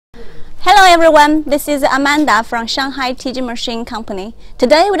Hi everyone, this is Amanda from Shanghai TG Machine Company.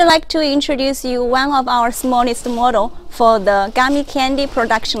 Today we'd like to introduce you one of our smallest model for the gummy candy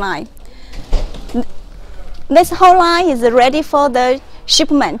production line. This whole line is ready for the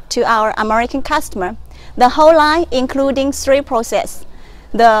shipment to our American customer. The whole line including 3 processes: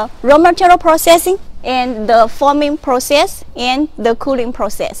 the raw material processing and the forming process and the cooling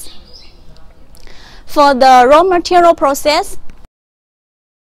process. For the raw material process,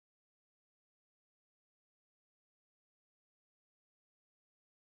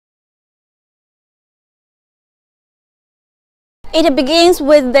 it begins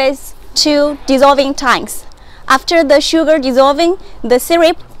with these 2 dissolving tanks. After the sugar dissolving, the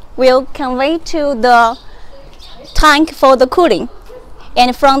syrup will convey to the tank for the cooling.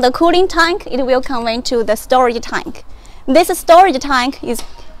 And from the cooling tank, it will convey to the storage tank. This storage tank is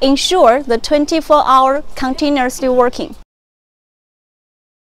ensure the 24-hour continuously working.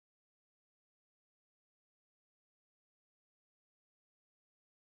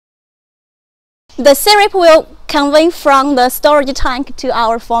 The syrup will convey from the storage tank to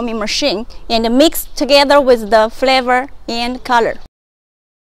our forming machine and mix together with the flavor and color.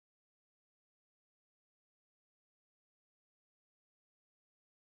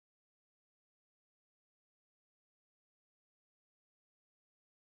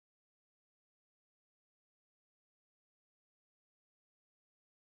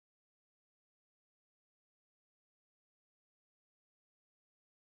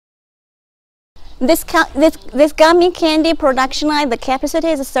 This gummy candy production line, the capacity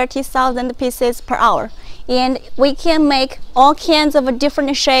is 30,000 pieces per hour, and we can make all kinds of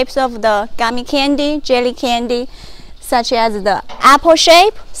different shapes of the gummy candy, jelly candy, such as the apple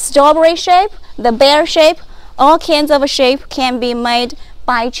shape, strawberry shape, the bear shape. All kinds of shape can be made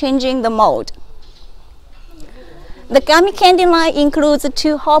by changing the mold. The gummy candy line includes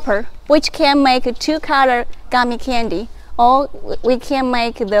 2 hoppers, which can make 2-color gummy candy. Or we can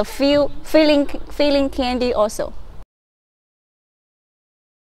make the filling candy also.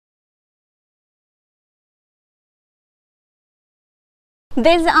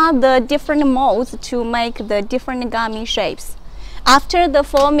 These are the different molds to make the different gummy shapes. After the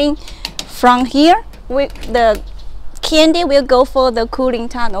forming from here, the candy will go for the cooling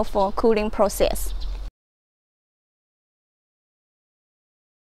tunnel for cooling process.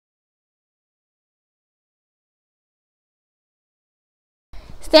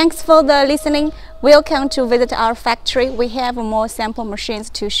 Thanks for the listening. Welcome to visit our factory. We have more sample machines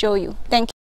to show you. Thank you.